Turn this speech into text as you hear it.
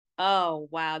Oh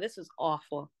wow, this was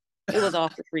awful. It was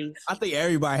awful, Reese. I think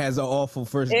everybody has an awful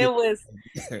first It gig. was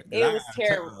 'Cause it I was gotta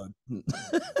terrible.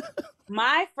 tell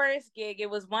My first gig, it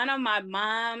was one of my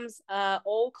mom's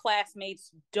old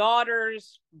classmates'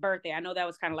 daughter's birthday. I know that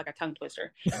was kind of like a tongue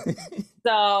twister.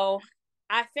 So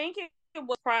I think it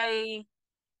was probably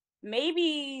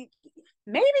maybe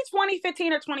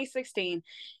 2015 or 2016.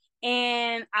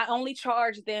 And I only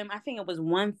charged them, I think it was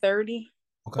 130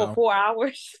 for okay. 4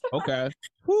 hours. Okay.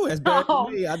 Whew, that's better than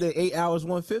um, me. I did 8 hours,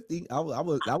 150. I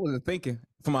wasn't thinking.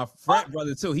 For my oh, frat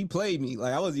brother too. He played me.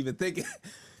 Like I wasn't even thinking,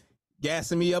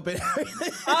 gassing me up and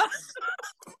everything.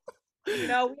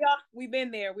 uh, we've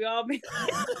been there. We all been.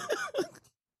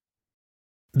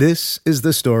 This is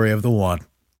the story of the one.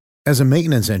 As a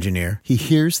maintenance engineer, he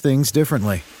hears things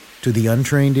differently. To the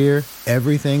untrained ear,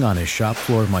 everything on his shop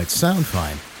floor might sound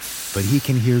fine, but he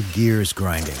can hear gears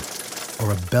grinding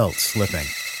or a belt slipping.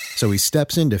 So he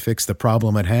steps in to fix the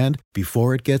problem at hand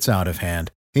before it gets out of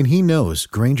hand. And he knows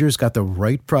Granger's got the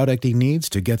right product he needs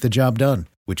to get the job done,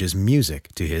 which is music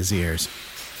to his ears.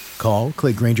 Call,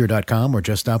 click Granger.com, or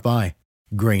just stop by.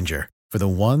 Granger, for the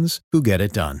ones who get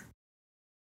it done.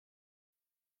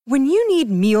 When you need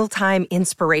mealtime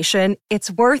inspiration,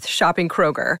 it's worth shopping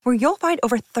Kroger, where you'll find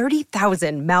over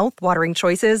 30,000 mouthwatering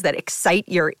choices that excite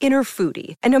your inner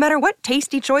foodie. And no matter what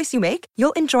tasty choice you make,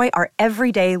 you'll enjoy our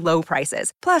everyday low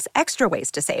prices, plus extra ways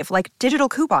to save, like digital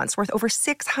coupons worth over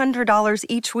 $600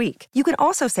 each week. You can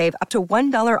also save up to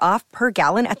 $1 off per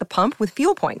gallon at the pump with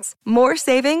fuel points. More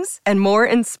savings and more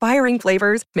inspiring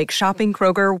flavors make shopping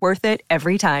Kroger worth it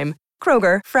every time.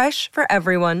 Kroger, fresh for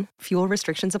everyone. Fuel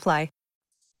restrictions apply.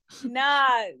 Nah,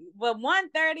 but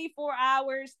 134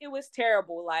 hours, it was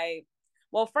terrible. Like,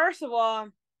 well, first of all,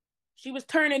 she was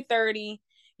turning 30.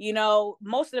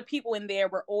 Most of the people in there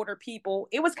were older people.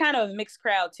 It was kind of a mixed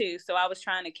crowd too. So I was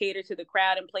trying to cater to the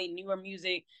crowd and play newer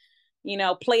music,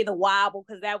 play the wobble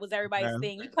because that was everybody's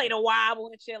thing. You play the wobble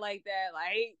and shit like that.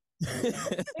 Like,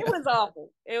 it was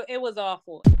awful. It was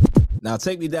awful. Now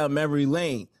take me down memory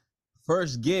lane.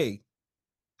 First gig.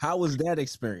 How was that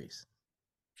experience?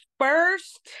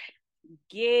 First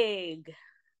gig.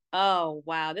 Oh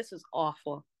wow, this was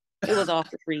awful. It was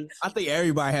awful, Reese. I think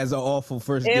everybody has an awful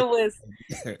first It gig.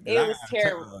 was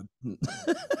terrible.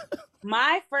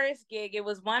 My first gig, it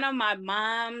was one of my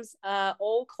mom's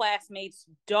old classmates'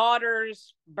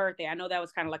 daughter's birthday. I know that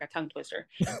was kind of like a tongue twister.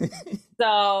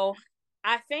 So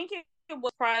I think it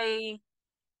was probably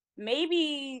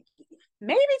maybe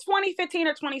 2015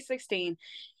 or 2016.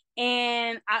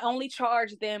 And I only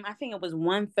charged them, I think it was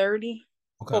 130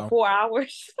 for 4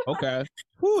 hours. Okay.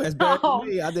 Whew, that's better Oh. than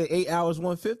me. I did 8 hours,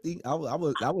 150. I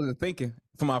wasn't thinking.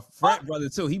 For my frat brother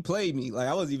too. He played me. Like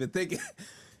I wasn't even thinking,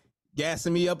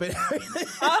 gassing me up and everything.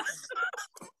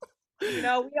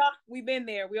 We've been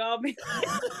there. We all been.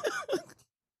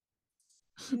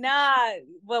 Nah,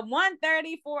 but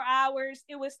 134 hours,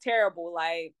 it was terrible.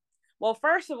 Like, well,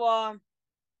 first of all,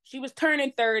 she was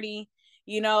turning 30.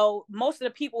 Most of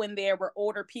the people in there were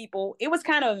older people. It was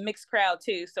kind of a mixed crowd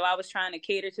too. So I was trying to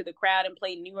cater to the crowd and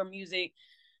play newer music,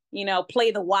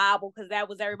 play the wobble because that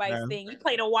was everybody's thing. You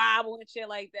play the wobble and shit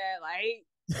like that. Like,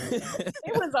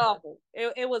 it was awful.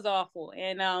 It was awful.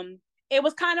 And it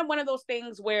was kind of one of those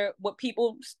things where what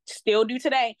people still do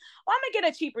today. Oh, I'm gonna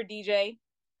get a cheaper DJ.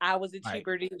 I was a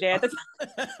cheaper DJ at the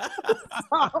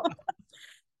time.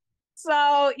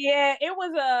 So yeah, it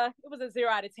was a 0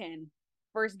 out of 10.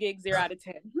 First gig, 0 out of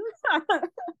 10.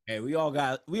 Hey, we all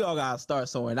got to start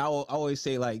somewhere. And I always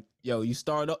say, like, yo, you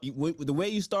start off the way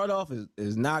you start off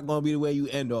is not going to be the way you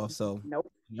end off. So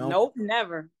nope, nope,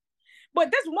 never.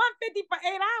 But this 150 for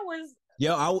 8 hours.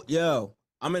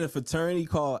 I'm in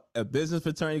a business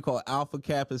fraternity called Alpha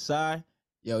Kappa Psi.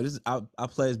 Yo, I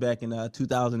pledged back in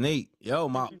 2008. Yo,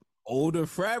 my older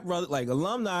frat brother, like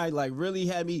alumni, like really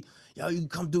had me. Yo, you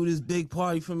come do this big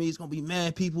party for me. It's gonna be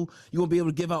mad people. You gonna be able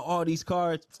to give out all these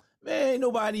cards. Man, ain't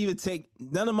nobody even take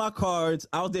none of my cards.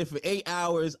 I was there for 8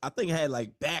 hours. I think I had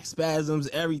like back spasms,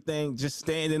 everything, just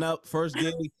standing up. First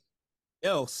gig.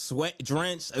 Yo, sweat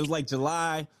drenched. It was like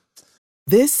July.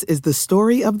 This is the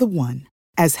story of the one.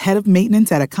 As head of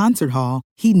maintenance at a concert hall,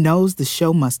 he knows the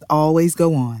show must always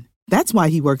go on. That's why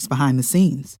he works behind the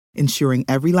scenes, ensuring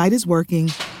every light is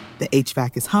working, the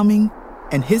HVAC is humming,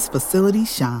 and his facility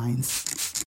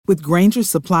shines. With Granger's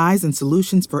supplies and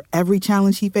solutions for every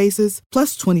challenge he faces,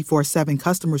 plus 24/7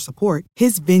 customer support,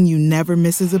 his venue never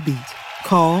misses a beat.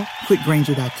 Call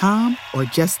quickgranger.com or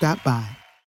just stop by.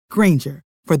 Granger,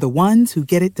 for the ones who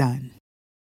get it done.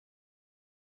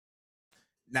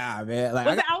 Nah, man. Like,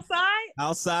 was it outside?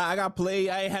 Outside, I got played.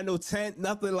 I ain't had no tent,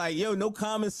 nothing. Like, yo, no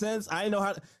common sense. I didn't know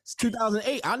how. It's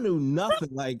 2008. I knew nothing.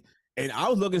 Like, And I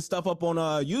was looking stuff up on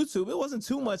YouTube. It wasn't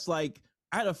too much. Like,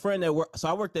 I had a friend that worked, so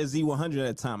I worked at Z100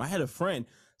 at the time. I had a friend,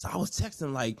 so I was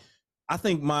texting like, I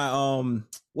think my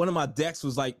one of my decks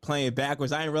was like playing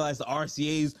backwards. I didn't realize the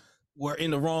RCAs were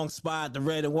in the wrong spot, the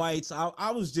red and whites.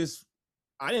 I was just,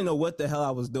 I didn't know what the hell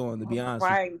I was doing, to be honest.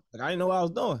 Right. Like, I didn't know what I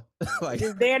was doing. Like,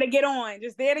 just there to get on.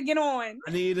 Just there to get on.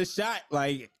 I needed a shot.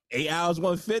 Like 8 hours,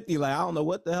 150. Like, I don't know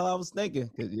what the hell I was thinking.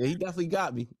 Yeah, he definitely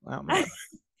got me.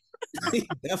 He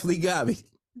definitely got me.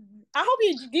 I hope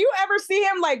do you ever see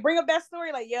him like bring up that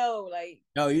story? Like, yo, like,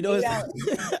 no, you know,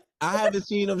 I haven't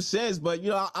seen him since, but you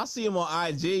know, I'll see him on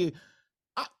IG.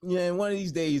 Yeah, one of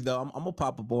these days though, I'm gonna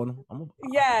pop up on him.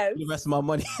 Yes. The rest of my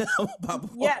money. I'm gonna pop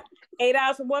up. Yeah, 8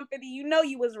 hours for 150. You know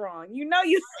you was wrong. You know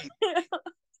you.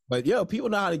 But yo, people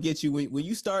know how to get you when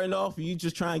you starting off. You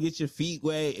just try and get your feet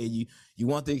wet, and you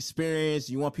want the experience.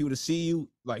 You want people to see you.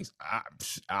 Like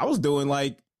I was doing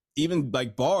like even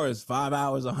like bars, 5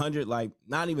 hours, 100. Like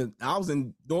not even. I was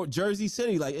in Jersey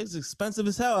City. Like it's expensive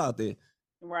as hell out there.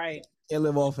 Right. Can't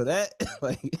live off of that.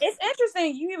 Like it's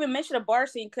interesting you even mentioned a bar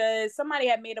scene because somebody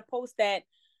had made a post that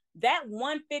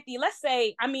 150, let's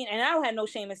say, I mean, and I don't have no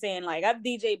shame in saying like I've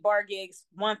DJ bar gigs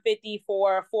 150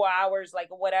 for 4 hours, like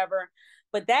or whatever,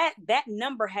 but that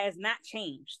number has not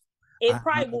changed. It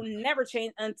probably will never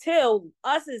change until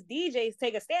us as DJs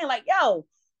take a stand like, yo,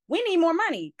 we need more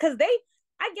money. Because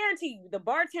I guarantee you, the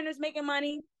bartenders making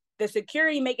money, the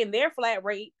security making their flat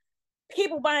rate,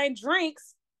 people buying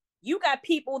drinks. You got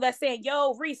people that saying,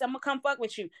 yo, Reese, I'm gonna come fuck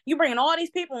with you. You bringing all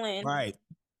these people in. Right.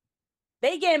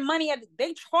 They getting money,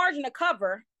 they charging a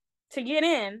cover to get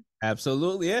in.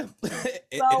 Absolutely, yeah.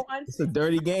 So it's a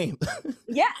dirty game.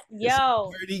 Yeah,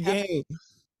 yo. Dirty game.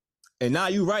 And now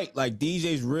you're right. Like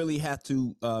DJs really have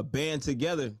to band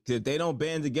together. Because if they don't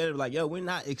band together, like, yo, we're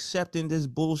not accepting this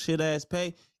bullshit ass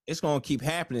pay, it's gonna keep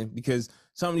happening because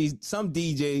some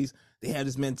DJs, they have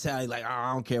this mentality like, oh,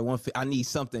 I don't care, I need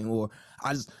something, or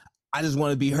I just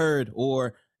want to be heard.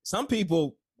 Or some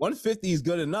people, 150 is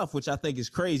good enough, which I think is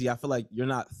crazy. I feel like you're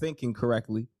not thinking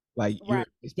correctly. Like, right.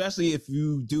 Especially if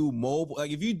you do mobile.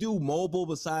 Like, if you do mobile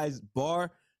besides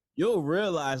bar, you'll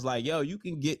realize, like, yo, you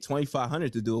can get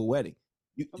 2,500 to do a wedding.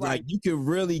 Like, you can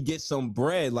really get some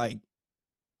bread. Like,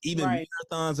 even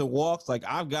marathons and walks. Like,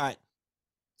 I've got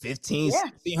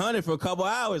 1,600 for a couple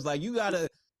hours. Like, you gotta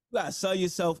sell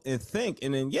yourself and think.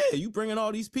 And then, you bringing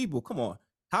all these people. Come on.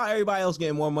 How everybody else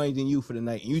getting more money than you for the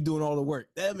night and you doing all the work?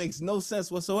 That makes no sense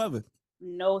whatsoever.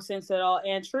 No sense at all.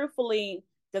 And truthfully,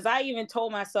 because I even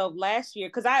told myself last year,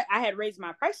 because I had raised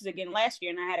my prices again last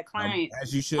year, and I had a client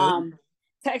as you should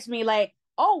text me like,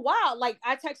 oh wow, like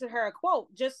I texted her a quote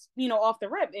just off the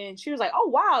rip, and she was like, oh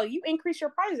wow, you increased your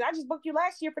prices. I just booked you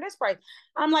last year for this price.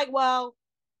 I'm like, well,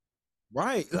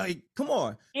 right, like come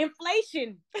on,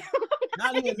 inflation.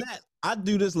 Not even that. I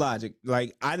do this logic.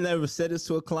 Like, I never said this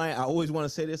to a client. I always want to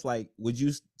say this. Like, would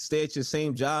you stay at your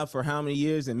same job for how many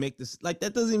years and make this? Like,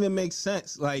 that doesn't even make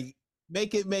sense. Like,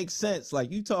 make it make sense.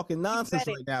 Like, you talking nonsense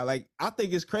right now. Like, I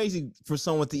think it's crazy for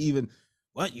someone to even,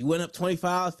 what, you went up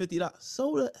 $25, $50.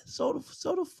 So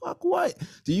the fuck what?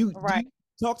 Do you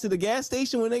talk to the gas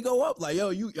station when they go up? Like, yo,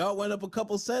 y'all went up a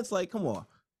couple cents. Like, come on.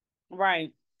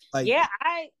 Right. Like, yeah,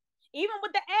 even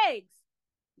with the eggs.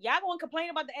 Y'all gonna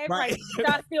complain about the egg price,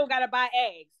 y'all still gotta buy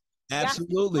eggs.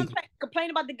 Absolutely.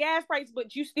 Complain about the gas price,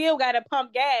 but you still gotta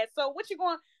pump gas. So what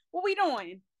we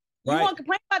doing? You want to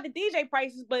complain about the DJ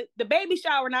prices, but the baby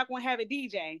shower not gonna have a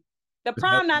DJ. The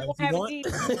prom not gonna have a DJ.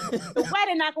 The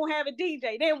wedding not gonna have a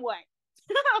DJ. Then what?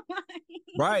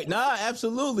 Right. Nah,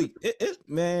 absolutely.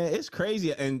 Man, it's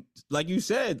crazy. And like you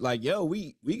said, like, yo,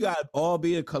 we gotta all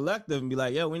be a collective and be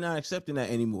like, yo, we're not accepting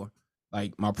that anymore.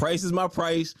 Like, my price is my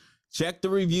price. Check the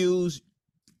reviews.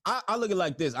 I look at it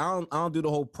like this. I don't do the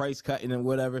whole price cutting and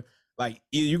whatever. Like,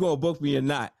 either you gonna book me or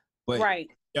not. But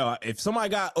yo, if somebody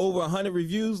got over 100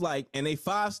 reviews, like, and they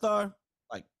 5-star,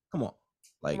 like, come on.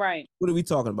 Like, what are we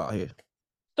talking about here?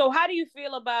 So how do you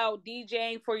feel about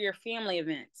DJing for your family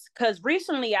events? Because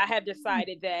recently I have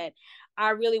decided that I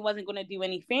really wasn't going to do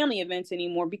any family events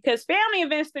anymore, because family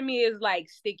events to me is like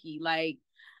sticky. Like,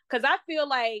 because I feel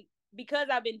like, because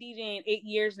I've been DJing 8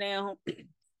 years now,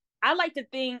 I like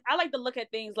to look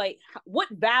at things like, what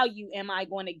value am I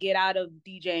going to get out of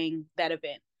DJing that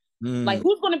event? Like,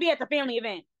 who's going to be at the family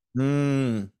event?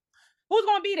 Who's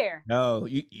going to be there? No,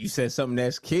 you said something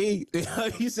that's key.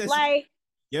 You said, like,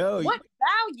 what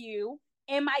value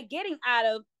am I getting out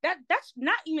of that? That's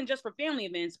not even just for family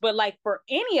events, but like for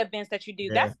any events that you do.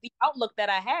 That's the outlook that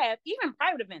I have, even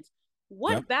private events.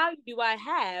 What value do I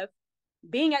have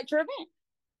being at your event?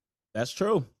 That's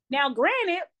true. Now,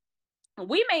 granted,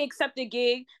 we may accept a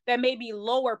gig that may be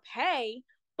lower pay,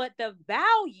 but the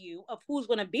value of who's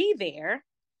going to be there.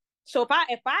 So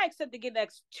if I accept to get that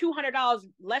 $200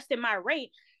 less than my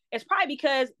rate, it's probably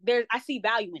because I see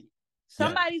value in it.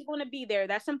 Somebody's going to be there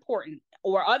that's important,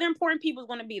 or other important people is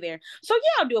going to be there. So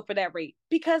yeah, I'll do it for that rate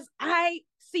because I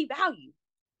see value.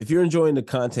 If you're enjoying the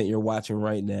content you're watching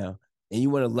right now and you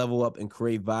want to level up and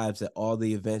create vibes at all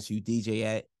the events you DJ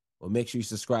at, well, make sure you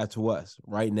subscribe to us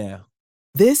right now.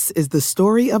 This is the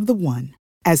story of the one.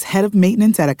 As head of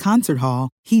maintenance at a concert hall,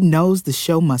 he knows the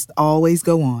show must always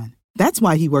go on. That's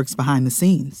why he works behind the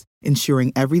scenes,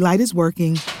 ensuring every light is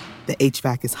working, the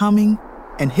HVAC is humming,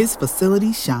 and his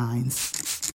facility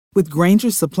shines. With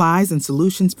Grainger's supplies and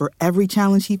solutions for every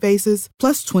challenge he faces,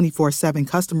 plus 24/7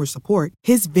 customer support,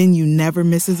 his venue never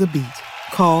misses a beat.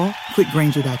 Call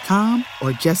quickgrainger.com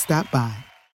or just stop by.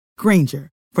 Grainger,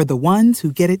 for the ones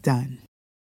who get it done.